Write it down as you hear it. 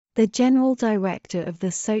The general director of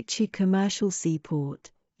the Sochi commercial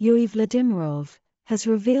seaport, Yuri Vladimirov, has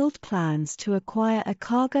revealed plans to acquire a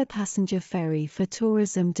cargo passenger ferry for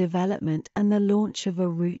tourism development and the launch of a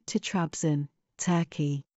route to Trabzon,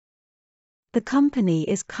 Turkey. The company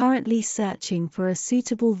is currently searching for a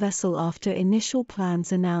suitable vessel after initial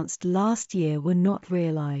plans announced last year were not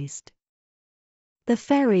realized. The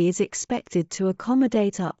ferry is expected to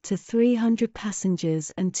accommodate up to 300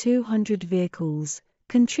 passengers and 200 vehicles,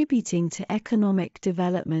 contributing to economic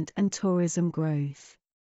development and tourism growth.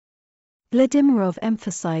 Vladimirov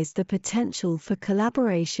emphasized the potential for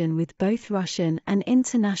collaboration with both Russian and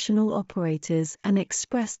international operators and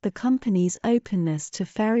expressed the company's openness to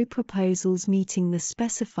ferry proposals meeting the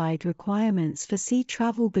specified requirements for sea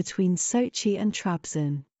travel between Sochi and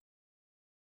Trabzon.